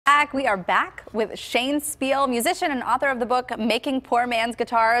back. We are back with Shane Speal, musician and author of the book Making Poor Man's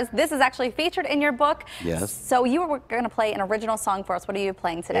Guitars. This is actually featured in your book. Yes. So you were going to play an original song for us. What are you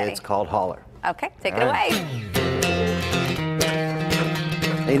playing today? It's called Holler. Okay, take it away.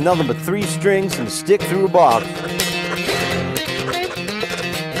 Ain't nothing but 3 strings and a stick through a box.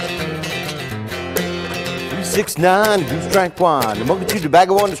 369, goose drank wine. The monkey chewed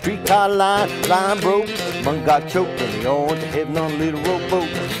tobacco on the streetcar line. Line broke, the monkey got choked, and they all went to heaven on a little rowboat.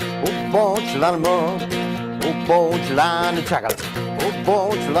 Oh boy, chalana mug. Oh boy, chalana track. Oh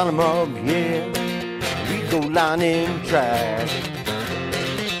boy, chalana mug, yeah. We go lining track.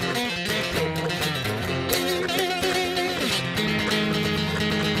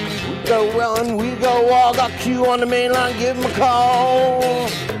 We go run, we go walk. Got Q on the main line, give him a call.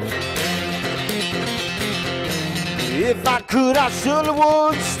 If I could, I surely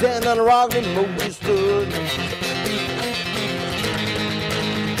would stand on a rock and Moses stood.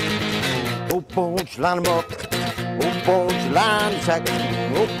 Oh, bones, line them up. Oh, bones, line the track.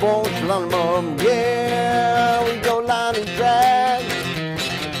 Oh, bones, line them up. Yeah, we go line and track.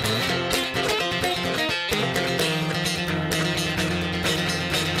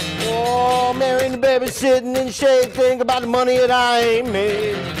 Oh, Mary and the baby sitting in the shade, think about the money that I ain't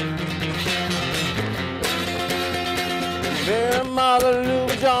made. Mary, Mother,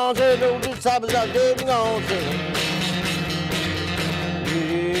 Luke, John said, those disciples are dead and gone.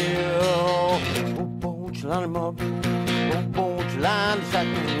 Yeah, oh, bones, line them up. Oh, bones, line the track.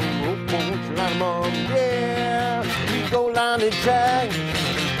 Oh, bones, line them up. Yeah, we go line the track.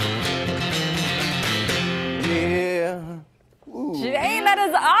 Yeah. Ooh. Shane, that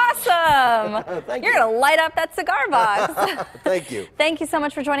is awesome. Thank You're you. going to light up that cigar box. Thank you. Thank you so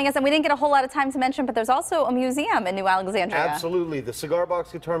much for joining us. And we didn't get a whole lot of time to mention, but there's also a museum in New Alexandria. Absolutely. The Cigar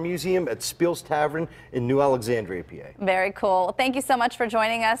Box Guitar Museum at Speal's Tavern in New Alexandria, PA. Very cool. Thank you so much for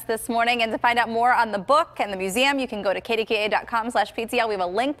joining us this morning. And to find out more on the book and the museum, you can go to kdka.com/PTL. We have a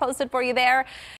link posted for you there.